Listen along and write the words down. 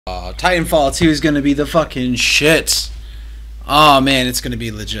Titanfall 2 is gonna be the fucking shit. Oh man, it's gonna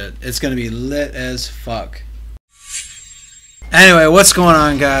be legit. It's gonna be lit as fuck. Anyway, what's going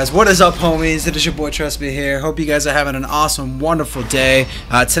on, guys? What is up, homies? It is your boy Trespit here. Hope you guys are having an awesome, wonderful day.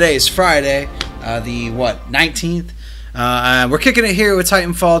 Today is Friday, the 19th. We're kicking it here with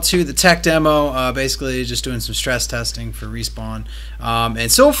Titanfall 2, the tech demo. Basically, just doing some stress testing for Respawn.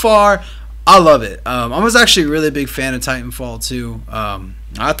 And so far, I love it. I was actually a really big fan of Titanfall 2.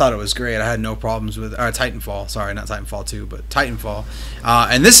 I thought it was great. I had no problems with Titanfall. Sorry, not Titanfall 2, but Titanfall.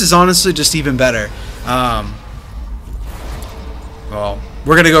 And this is honestly just even better. Well,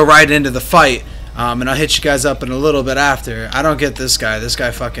 we're going to go right into the fight, and I'll hit you guys up in a little bit after. I don't get this guy. This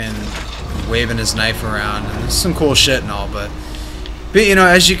guy fucking waving his knife around. And it's some cool shit and all, but you know,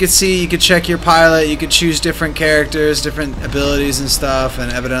 as you can see, you can check your pilot. You can choose different characters, different abilities and stuff, and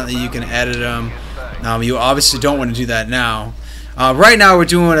evidently you can edit them. You obviously don't want to do that now. Right now we're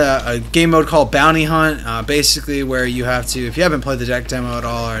doing a game mode called Bounty Hunt, basically where you have to, if you haven't played the deck demo at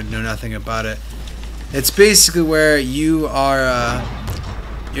all or know nothing about it, it's basically where you are,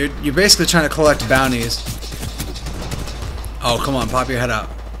 you're basically trying to collect bounties. Oh, come on, pop your head out.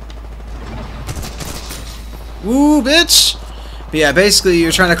 Woo, bitch! But yeah, basically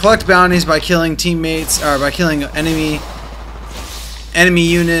you're trying to collect bounties by killing teammates, or by killing enemy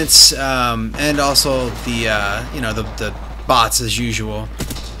units, and also the, you know, the bots as usual.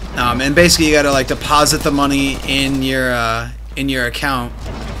 And basically you gotta like deposit the money in your account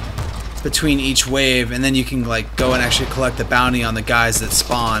between each wave, and then you can like go and actually collect the bounty on the guys that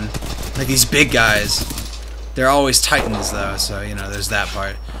spawn, like these big guys. They're always Titans though, so you know there's that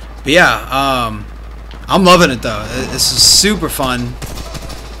part. But yeah, I'm loving it though. This is super fun.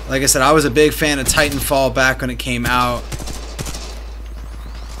 Like I said, I was a big fan of Titanfall back when it came out,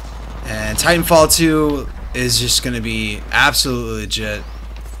 and Titanfall 2 is just gonna be absolutely legit.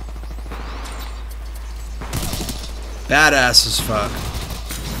 Badass as fuck.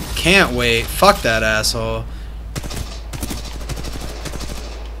 Can't wait. Fuck that asshole.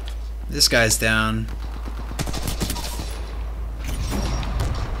 This guy's down.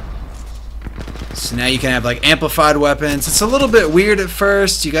 So now you can have like amplified weapons. It's a little bit weird at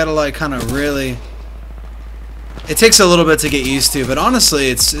first. You gotta like kind of really. It takes a little bit to get used to, but honestly,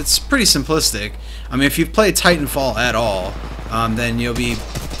 it's pretty simplistic. I mean, if you've played Titanfall at all, then you'll be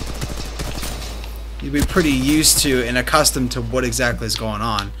pretty used to and accustomed to what exactly is going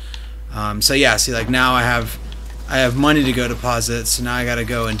on. So yeah, see, like now I have money to go deposit, so now I gotta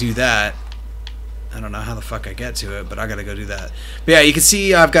go and do that. I don't know how the fuck I get to it, but I gotta go do that. But yeah, you can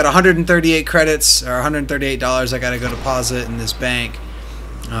see I've got 138 credits, or $138 I gotta go deposit in this bank,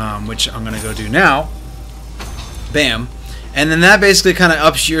 which I'm gonna go do now. Bam. And then that basically kind of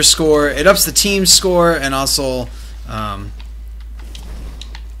ups your score. It ups the team's score and also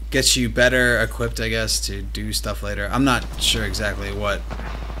gets you better equipped, I guess, to do stuff later. I'm not sure exactly what.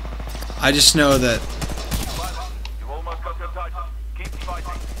 I just know that.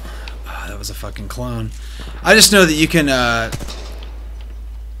 Oh, that was a fucking clone. I just know that you can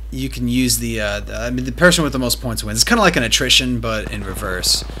use the I mean, the person with the most points wins. It's kind of like an attrition, but in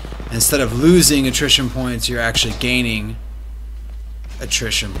reverse. Instead of losing attrition points, you're actually gaining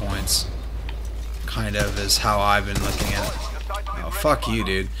attrition points. Kind of is how I've been looking at it. Oh, fuck you,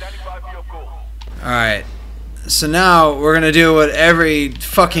 dude. Alright. So now we're gonna do what every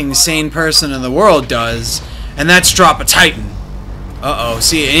fucking sane person in the world does, and that's drop a Titan. Uh-oh.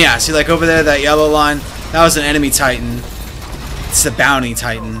 See, yeah, see like over there, that yellow line? That was an enemy Titan. It's the bounty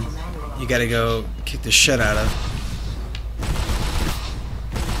Titan. You gotta go kick the shit out of.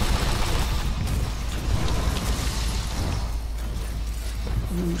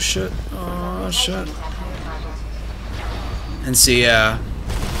 Oh shit. Oh shit. And see, yeah,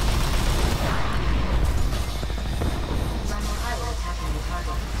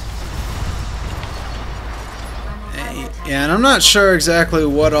 and I'm not sure exactly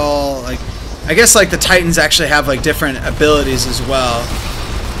what all, like, I guess like the Titans actually have like different abilities as well.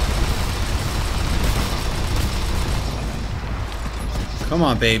 Come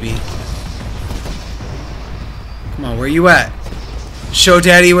on, baby. Come on, where you at? Show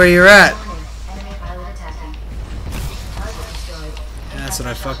daddy where you're at. Yeah, that's what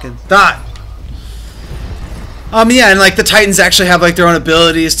I fucking thought. Yeah, and like the Titans actually have like their own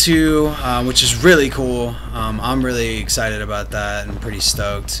abilities too, which is really cool. I'm really excited about that and pretty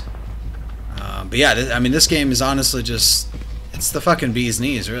stoked. But yeah, I mean, this game is honestly just, it's the fucking bee's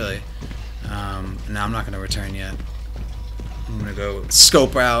knees, really. Now I'm not going to return yet. I'm going to go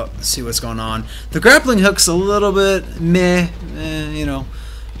scope out, see what's going on. The grappling hook's a little bit meh, you know.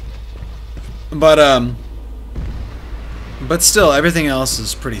 But But still, everything else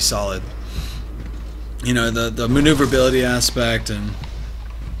is pretty solid. You know, the maneuverability aspect and...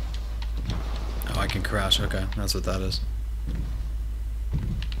 Oh, I can crouch. Okay, that's what that is.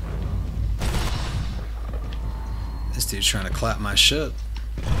 This dude's trying to clap my shit.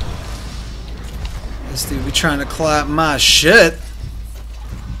 This dude be trying to clap my shit.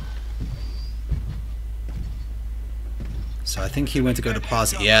 So I think he went to go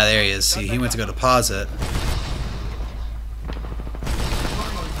deposit. Yeah, there he is. See, he went to go deposit.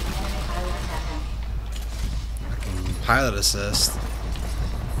 Fucking pilot assist.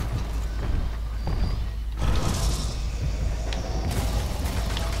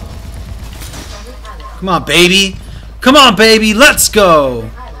 Come on, baby. Come on, baby. Let's go.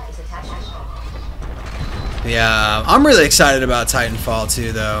 Yeah, I'm really excited about Titanfall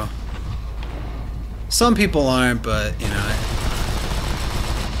too, though. Some people aren't, but you know,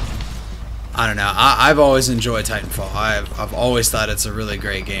 I don't know. I've always enjoyed Titanfall. I've always thought it's a really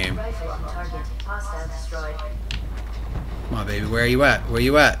great game. Come on, baby. Where are you at? Where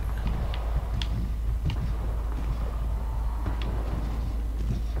you at?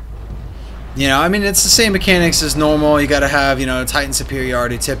 You know, I mean, it's the same mechanics as normal. You gotta have, you know, Titan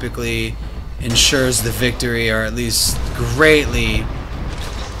superiority typically ensures the victory, or at least greatly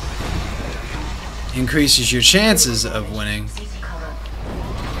increases your chances of winning.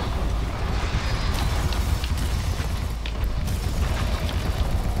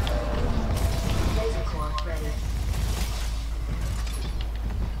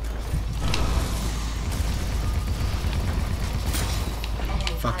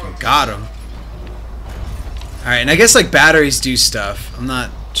 Fucking got him. Alright, and I guess like batteries do stuff. I'm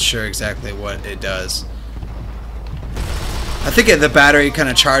not sure exactly what it does. I think the battery kind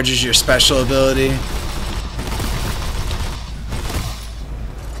of charges your special ability.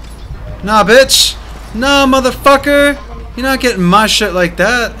 Nah, bitch. Nah, motherfucker. You're not getting my shit like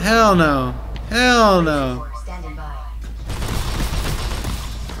that. Hell no. Hell no.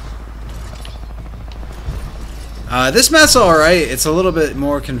 This map's alright. It's a little bit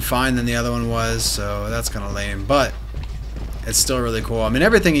more confined than the other one was, so that's kind of lame. But it's still really cool. I mean,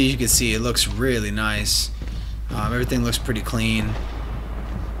 everything you can see, it looks really nice. Everything looks pretty clean.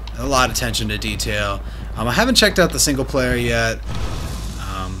 A lot of attention to detail. I haven't checked out the single player yet.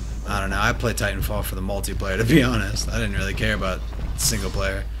 I don't know. I played Titanfall for the multiplayer, to be honest. I didn't really care about single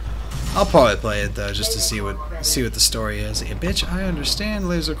player. I'll probably play it though, just to see what the story is. Hey, bitch, I understand.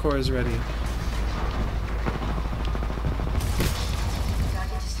 Laser core is ready.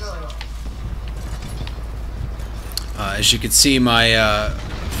 As you can see, my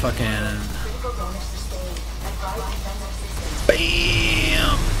fucking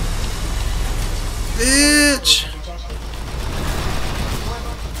bam, bitch.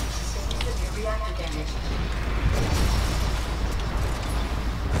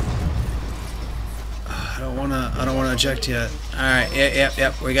 I don't wanna eject yet. All right,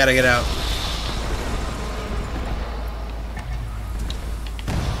 yep. We gotta get out.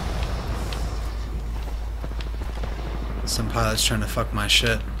 Some pilot's trying to fuck my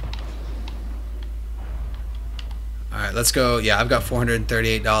shit. Alright, let's go. Yeah, I've got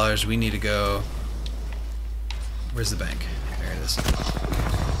 $438. We need to go. Where's the bank? There it is.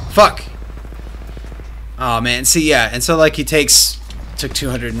 Fuck! Oh man, see, yeah, and so like he took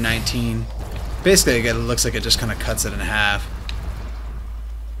 219. Basically, it looks like it just kind of cuts it in half.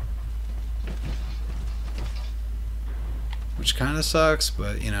 Which kind of sucks,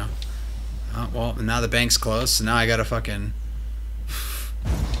 but you know. Oh, well, now the bank's closed, so now I gotta fucking...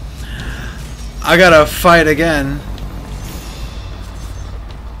 I gotta fight again.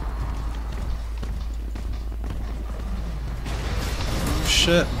 Oh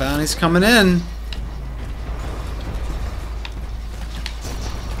shit, bounty's coming in.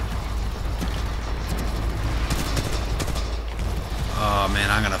 Oh man,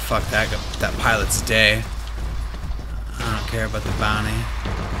 I'm gonna fuck that pilot's day. I don't care about the bounty.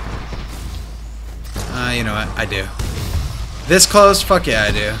 You know what? I do. This close? Fuck yeah,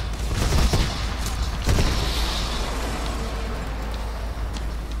 I do.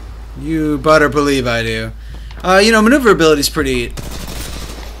 You better believe I do. You know, maneuverability's pretty...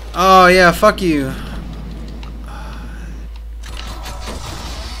 Oh yeah, fuck you.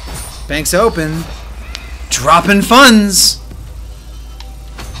 Bank's open. Dropping funds.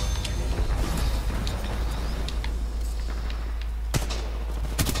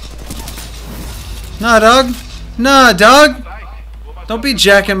 Nah, dog. Nah, dog. Don't be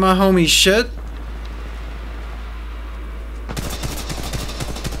jacking my homie shit.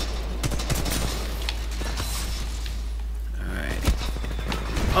 Alright.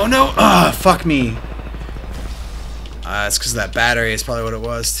 Oh no! Ah, fuck me. It's because of that battery is probably what it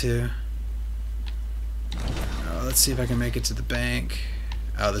was too. Let's see if I can make it to the bank.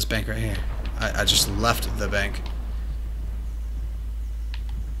 Oh, this bank right here. I just left the bank.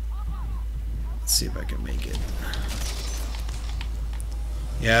 Let's see if I can make it.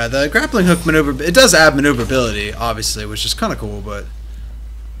 Yeah, the grappling hook maneuver, it does add maneuverability, obviously, which is kind of cool, but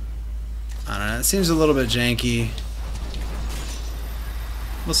I don't know, it seems a little bit janky.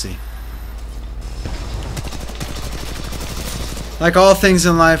 We'll see. Like all things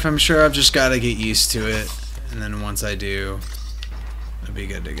in life, I'm sure I've just got to get used to it, and then once I do, I'll be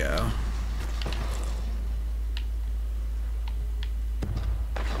good to go.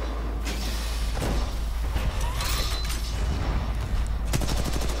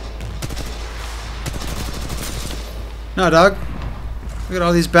 No, dog. Look at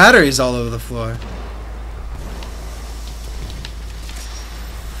all these batteries all over the floor.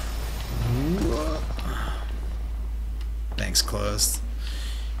 Bank's closed.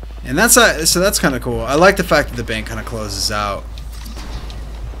 And that's so that's kind of cool. I like the fact that the bank kind of closes out.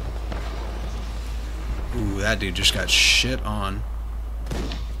 Ooh, that dude just got shit on.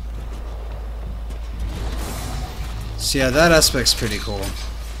 So yeah, that aspect's pretty cool.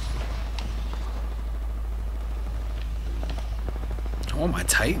 Oh, my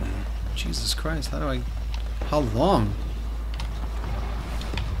Titan. Jesus Christ, how long?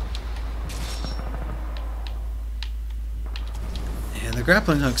 Yeah, the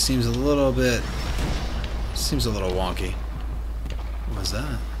grappling hook seems a little wonky. What was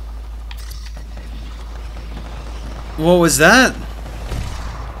that? What was that?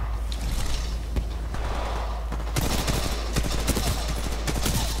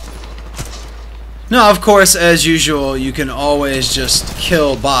 No, of course, as usual, you can always just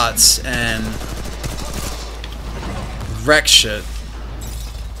kill bots and wreck shit.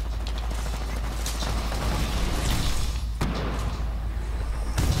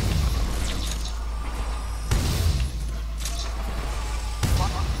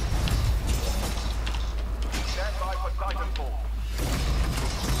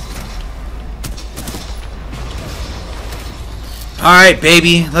 Alright,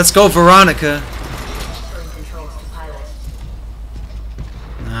 baby, let's go, Veronica.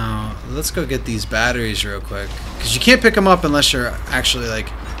 Now, let's go get these batteries real quick. Because you can't pick them up unless you're actually,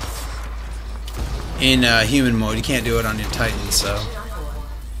 like, in human mode. You can't do it on your Titan, so.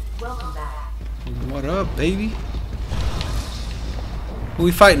 What up, baby? Who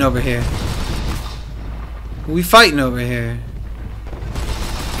we fighting over here? Who we fighting over here?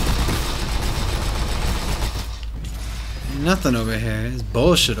 Nothing over here. It's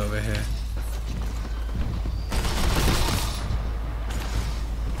bullshit over here.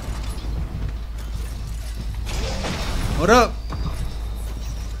 What up?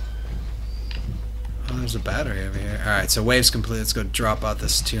 Oh, there's a battery over here. Alright, so wave's complete. Let's go drop out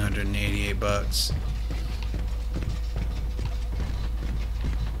this 288 bucks.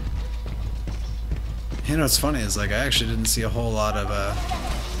 You know what's funny is, like, I actually didn't see a whole lot of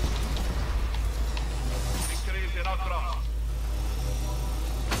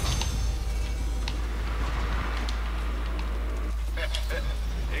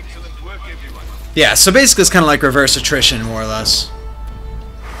yeah, so basically it's kind of like reverse attrition, more or less.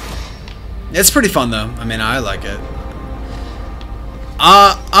 It's pretty fun, though. I mean, I like it.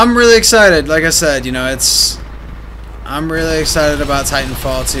 I'm really excited. Like I said, you know, I'm really excited about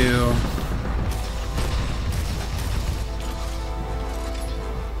TitanFall 2.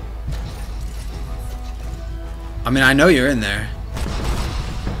 I mean, I know you're in there.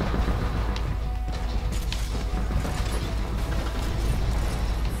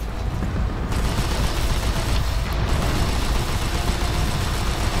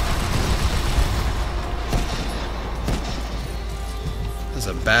 There's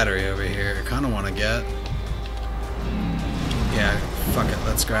a battery over here. I kind of want to get. Yeah, fuck it.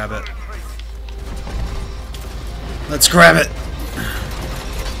 Let's grab it. Let's grab it.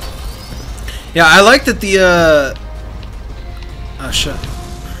 Yeah, I like that the oh shit.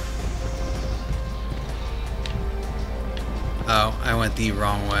 Oh, I went the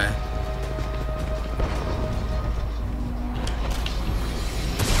wrong way.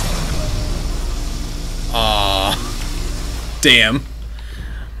 Aw. Damn.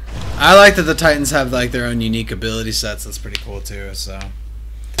 I like that the Titans have like their own unique ability sets. That's pretty cool too, so.